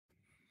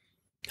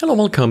Hello,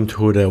 welcome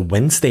to the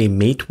Wednesday,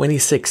 May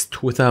 26,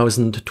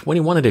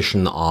 2021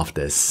 edition of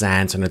the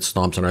SANS and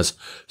Stormsoners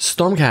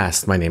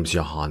Stormcast. My name is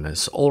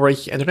Johannes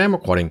Ulrich and today I'm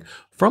recording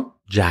from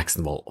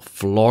Jacksonville,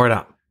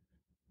 Florida.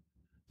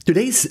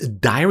 Today's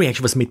diary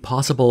actually was made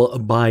possible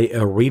by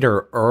a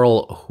reader,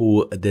 Earl,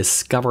 who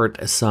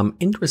discovered some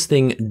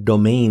interesting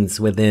domains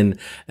within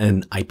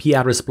an IP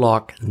address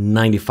block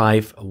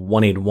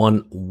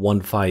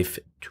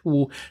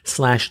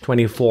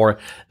 95.181.152/24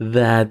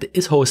 that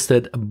is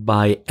hosted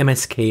by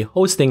MSK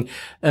Hosting,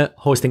 a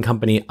hosting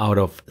company out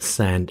of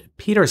St.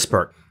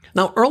 Petersburg.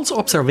 Now, Earl's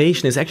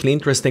observation is actually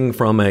interesting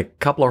from a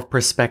couple of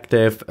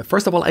perspectives.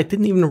 First of all, I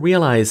didn't even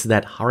realize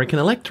that Hurricane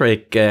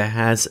Electric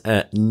has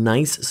a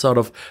nice sort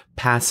of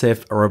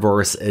passive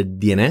reverse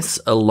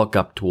DNS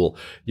lookup tool.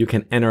 You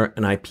can enter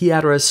an IP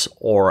address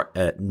or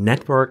a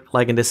network,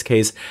 like in this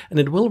case, and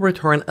it will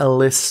return a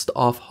list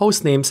of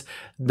host names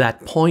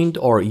that point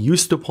or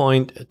used to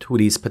point to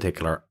these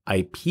particular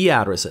IP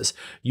addresses.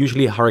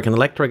 Usually Hurricane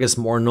Electric is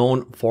more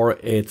known for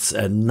its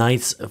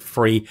nice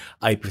free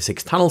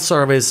IPv6 tunnel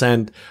service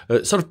and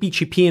sort of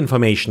BGP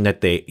information that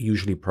they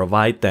usually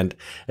provide. And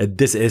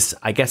this is,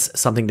 I guess,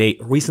 something they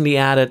recently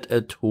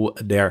added to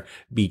their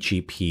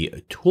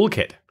BGP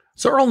toolkit.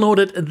 So Earl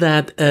noted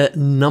that a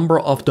number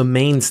of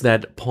domains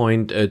that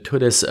point to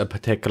this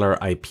particular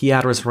IP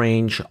address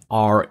range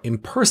are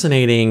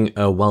impersonating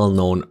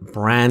well-known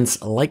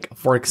brands like,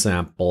 for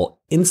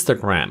example,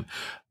 Instagram.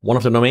 One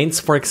of the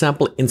domains, for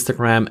example,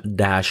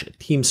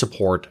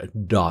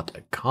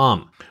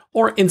 Instagram-teamsupport.com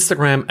or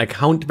Instagram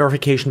account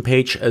verification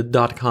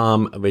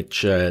page.com,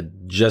 which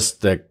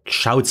just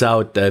shouts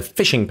out the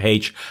phishing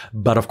page.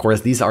 But of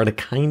course, these are the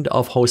kind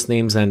of host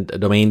names and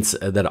domains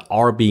that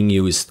are being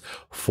used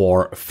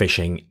for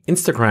phishing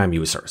Instagram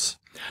users.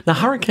 Now,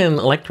 Hurricane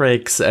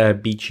Electric's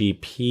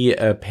BGP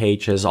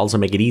pages also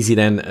make it easy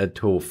then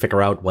to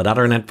figure out what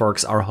other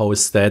networks are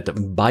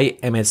hosted by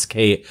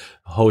MSK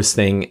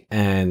Hosting,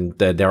 and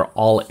they're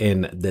all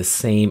in the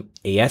same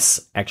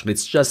AS. Actually,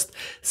 it's just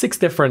 6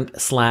 different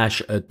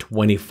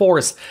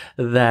 /24s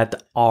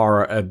that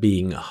are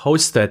being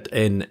hosted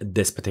in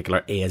this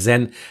particular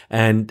ASN,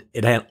 and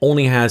it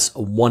only has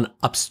one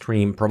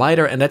upstream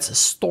provider, and that's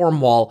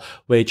Stormwall,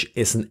 which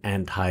is an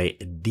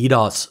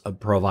anti-DDoS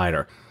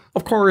provider.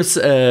 Of course,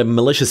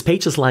 malicious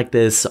pages like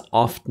this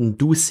often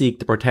do seek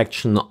the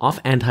protection of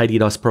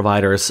anti-DDoS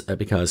providers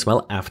because,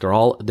 well, after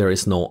all, there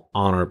is no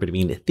honor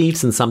between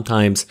thieves, and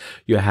sometimes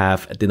you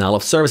have denial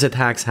of service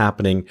attacks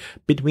happening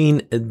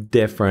between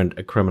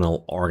different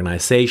criminal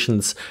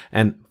organizations.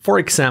 And for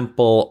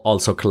example,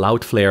 also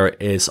Cloudflare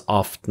is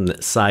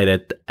often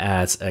cited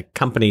as a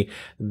company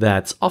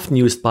that's often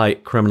used by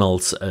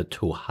criminals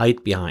to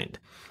hide behind.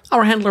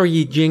 Our handler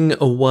Yijing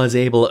was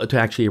able to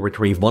actually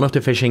retrieve one of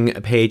the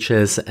phishing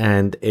pages,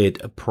 and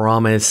it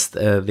promised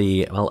a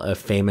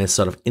famous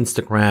sort of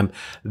Instagram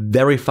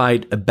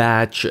verified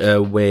badge,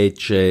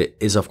 which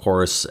is of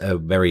course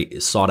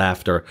very sought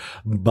after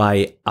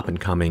by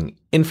up-and-coming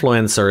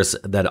influencers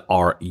that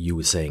are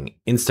using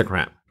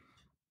Instagram.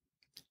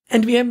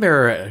 And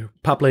VMware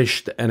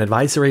published an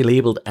advisory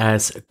labeled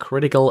as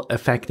critical,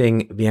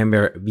 affecting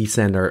VMware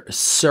vCenter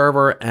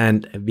Server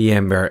and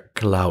VMware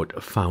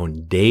Cloud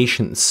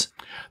Foundations.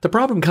 The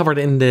problem covered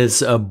in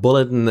this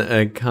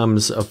bulletin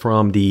comes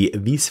from the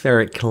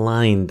vSphere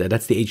client,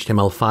 that's the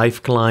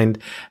HTML5 client,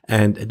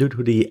 and due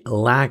to the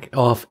lack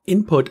of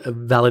input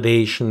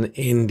validation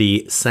in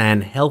the SAN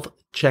Health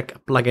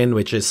Check plugin,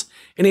 which is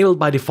enabled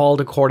by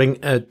default according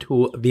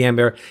to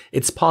VMware,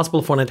 it's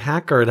possible for an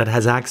attacker that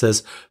has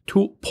access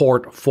to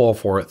port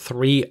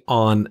 443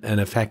 on an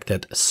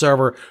affected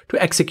server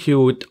to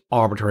execute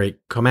arbitrary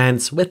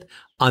commands with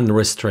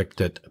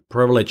unrestricted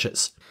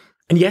privileges.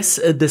 And yes,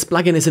 this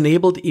plugin is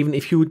enabled even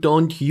if you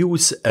don't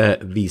use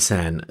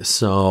vSAN,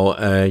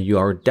 so you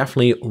are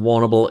definitely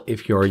vulnerable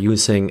if you're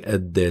using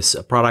this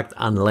product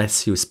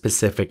unless you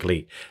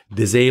specifically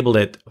disabled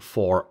it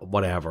for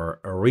whatever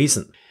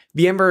reason.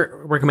 VMware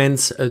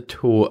recommends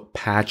to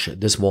patch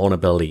this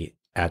vulnerability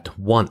at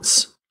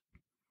once.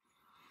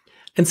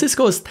 And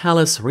Cisco's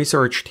Thales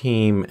research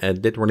team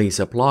did release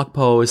a blog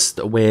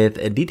post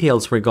with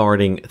details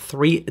regarding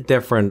 3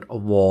 different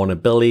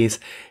vulnerabilities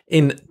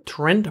in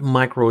Trend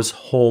Micro's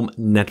home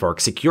network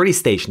security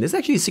station. This is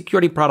actually a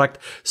security product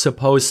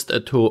supposed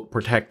to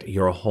protect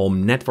your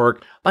home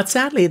network, but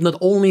sadly it not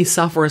only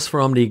suffers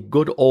from the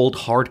good old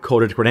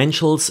hard-coded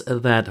credentials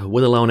that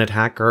would allow an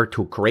attacker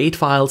to create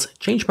files,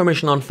 change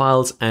permission on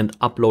files, and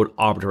upload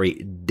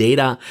arbitrary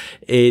data,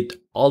 it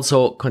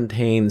also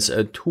contains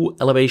 2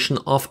 elevation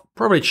of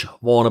privilege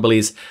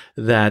vulnerabilities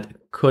that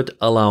could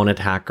allow an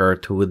attacker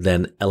to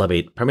then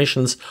elevate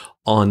permissions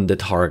on the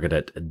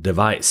targeted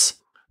device.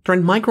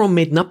 Trend Micro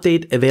made an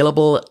update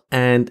available,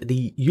 and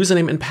the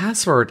username and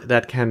password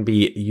that can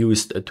be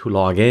used to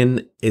log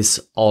in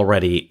is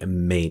already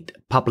made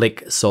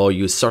public, so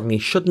you certainly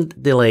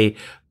shouldn't delay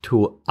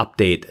to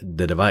update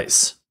the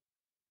device.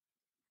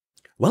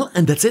 Well,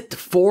 and that's it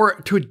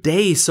for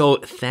today. So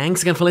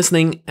thanks again for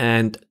listening,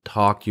 and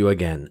talk to you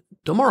again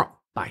tomorrow.